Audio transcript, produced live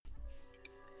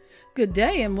Good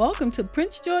day and welcome to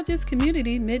Prince George's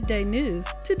Community Midday News.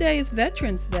 Today is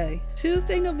Veterans Day,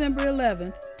 Tuesday, November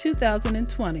 11th,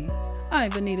 2020.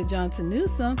 I'm Vanita Johnson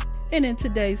Newsom, and in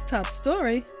today's top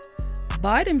story,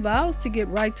 Biden vows to get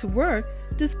right to work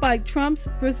despite Trump's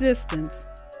resistance.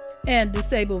 And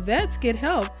disabled vets get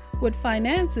help with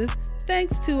finances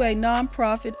thanks to a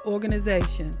nonprofit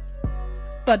organization.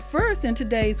 But first, in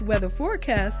today's weather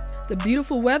forecast, the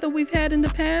beautiful weather we've had in the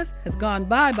past has gone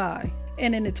bye-bye,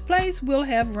 and in its place, we'll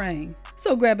have rain.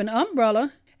 So grab an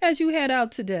umbrella as you head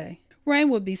out today. Rain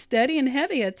will be steady and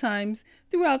heavy at times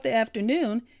throughout the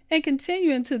afternoon and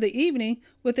continue into the evening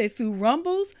with a few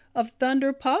rumbles of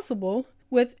thunder possible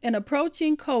with an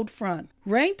approaching cold front.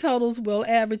 Rain totals will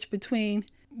average between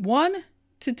 1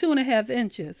 to 2.5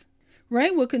 inches.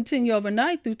 Rain will continue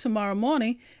overnight through tomorrow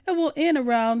morning and will end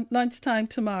around lunchtime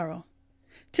tomorrow.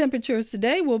 Temperatures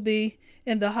today will be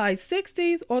in the high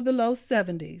 60s or the low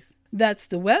 70s. That's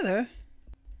the weather.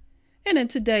 And in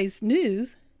today's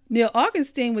news, Neil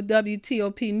Augustine with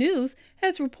WTOP News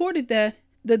has reported that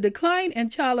the decline in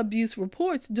child abuse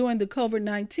reports during the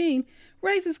COVID-19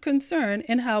 raises concern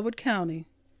in Howard County.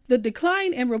 The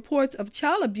decline in reports of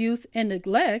child abuse and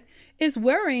neglect is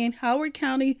worrying Howard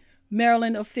County,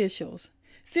 Maryland officials,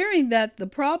 fearing that the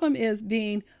problem is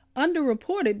being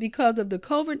underreported because of the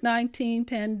COVID-19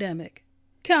 pandemic.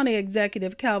 County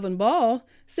Executive Calvin Ball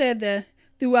said that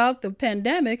throughout the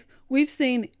pandemic, we've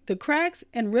seen the cracks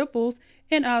and ripples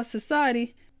in our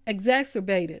society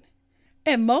exacerbated,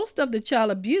 and most of the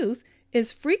child abuse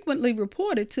is frequently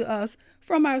reported to us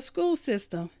from our school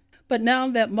system. But now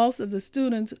that most of the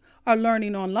students are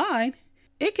learning online,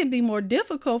 it can be more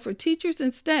difficult for teachers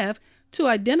and staff to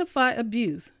identify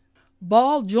abuse.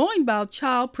 Ball, joined by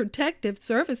Child Protective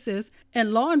Services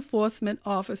and law enforcement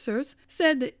officers,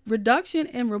 said the reduction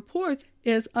in reports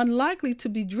is unlikely to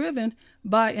be driven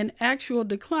by an actual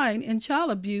decline in child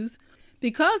abuse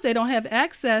because they don't have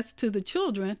access to the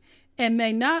children and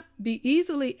may not be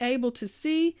easily able to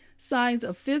see signs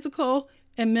of physical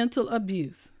and mental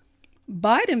abuse.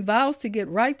 Biden vows to get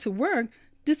right to work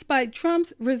despite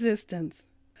Trump's resistance.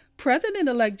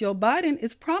 President-elect Joe Biden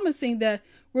is promising that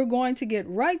we're going to get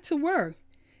right to work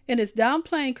and is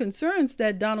downplaying concerns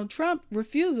that Donald Trump's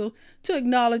refusal to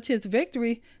acknowledge his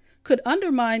victory could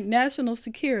undermine national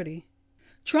security.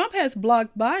 Trump has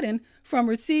blocked Biden from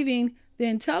receiving the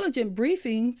intelligence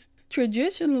briefings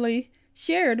traditionally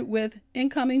shared with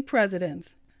incoming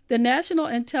presidents. The National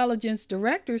Intelligence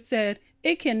Director said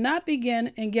it cannot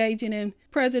begin engaging in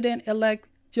President-elect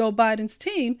Joe Biden's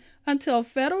team until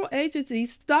federal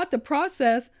agencies start the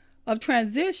process of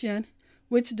transition,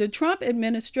 which the Trump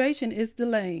administration is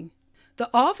delaying. The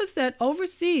office that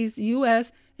oversees the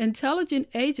U.S. intelligence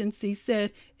agency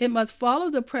said it must follow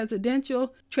the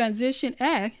Presidential Transition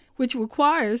Act, which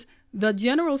requires the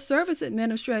General Service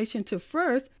Administration to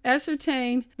first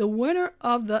ascertain the winner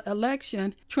of the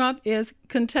election Trump is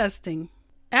contesting.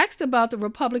 Asked about the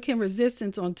Republican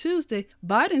resistance on Tuesday,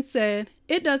 Biden said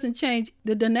it doesn't change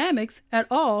the dynamics at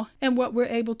all and what we're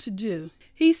able to do.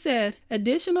 He said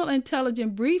additional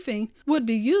intelligence briefing would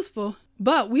be useful,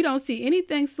 but we don't see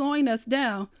anything slowing us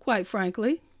down, quite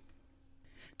frankly.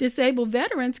 Disabled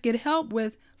veterans get help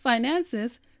with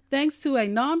finances thanks to a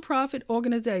nonprofit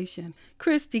organization.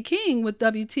 Christy King with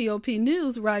WTOP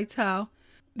News writes how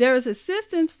there is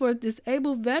assistance for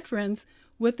disabled veterans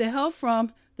with the help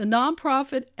from the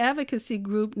nonprofit advocacy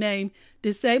group named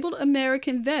Disabled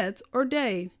American Vets, or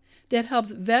DAVE, that helps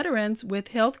veterans with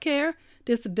health care,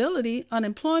 disability,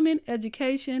 unemployment,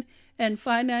 education, and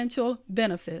financial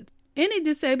benefits. Any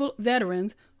disabled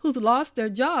veterans who's lost their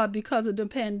job because of the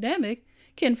pandemic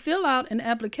can fill out an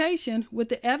application with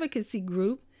the advocacy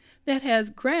group that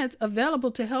has grants available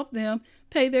to help them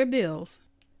pay their bills.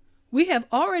 We have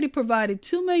already provided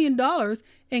 $2 million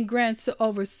in grants to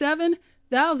over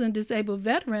 7,000 disabled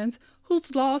veterans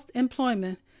who's lost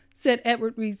employment, said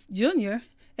Edward Reese Jr.,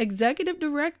 Executive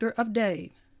Director of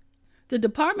DAVE. The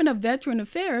Department of Veteran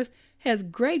Affairs has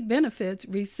great benefits,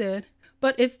 Reese said,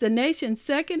 but it's the nation's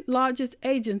second largest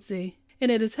agency,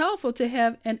 and it is helpful to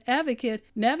have an advocate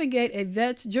navigate a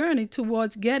vet's journey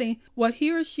towards getting what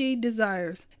he or she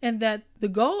desires, and that the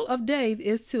goal of DAVE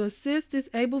is to assist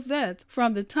disabled vets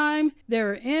from the time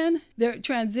they're in their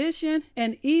transition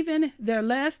and even their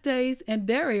last days and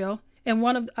burial in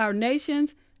one of our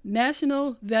nation's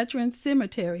national veterans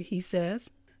cemetery, he says.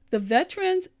 The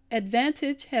Veterans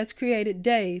Advantage has created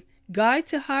DAVE, Guide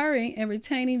to Hiring and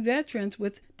Retaining Veterans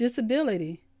with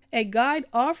Disability, a guide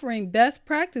offering best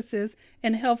practices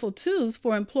and helpful tools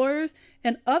for employers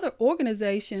and other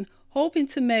organizations hoping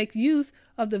to make use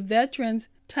of the veterans'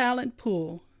 talent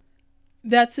pool.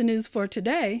 That's the news for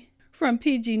today. From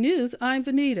PG News, I'm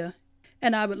Vanita,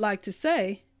 and I would like to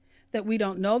say that we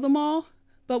don't know them all,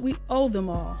 but we owe them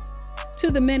all. To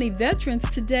the many veterans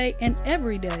today and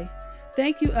every day,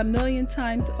 thank you a million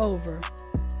times over.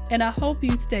 And I hope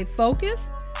you stay focused,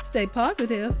 stay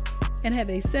positive, and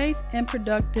have a safe and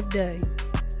productive day.